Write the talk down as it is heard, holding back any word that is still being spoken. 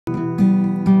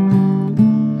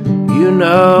you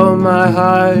know my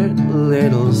heart,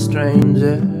 little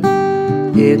stranger?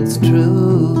 It's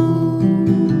true.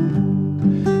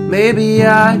 Maybe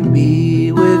I'd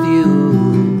be with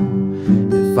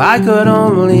you if I could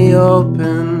only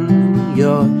open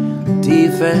your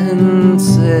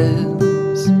defenses.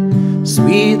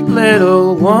 Sweet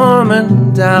little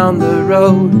woman down the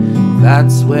road,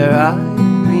 that's where I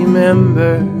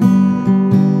remember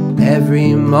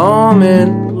every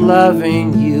moment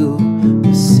loving you,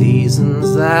 the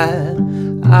seasons that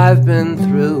I've been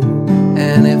through.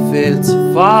 And if it's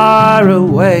far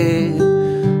away,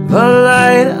 the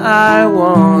light, I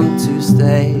want to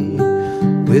stay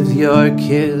with your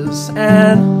kiss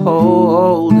and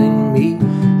holding me.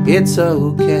 It's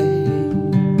okay.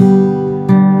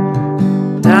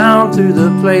 Down through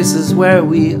the places where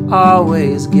we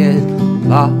always get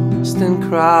lost and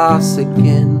cross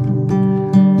again.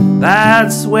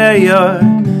 That's where your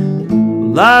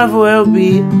love will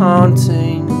be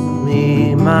haunting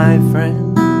me, my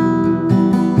friend.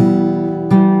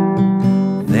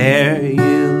 There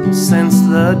you sense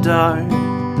the dark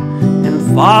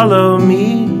and follow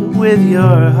me with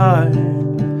your heart.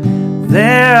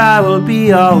 There I will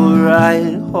be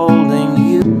alright holding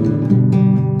you.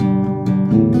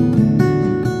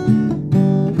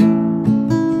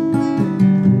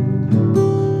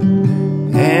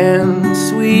 And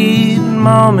sweet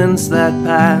moments that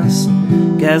pass,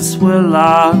 guess we're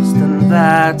lost and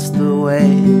that's the way.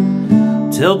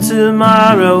 Till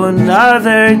tomorrow,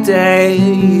 another day,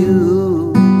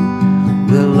 you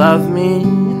will love me,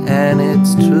 and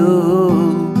it's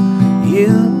true.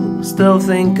 You still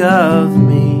think of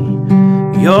me.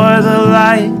 You're the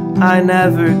light I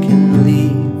never can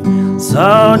leave.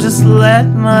 So just let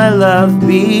my love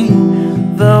be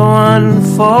the one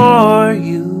for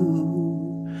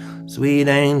you, sweet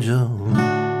angel.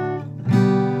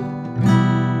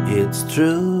 It's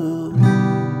true.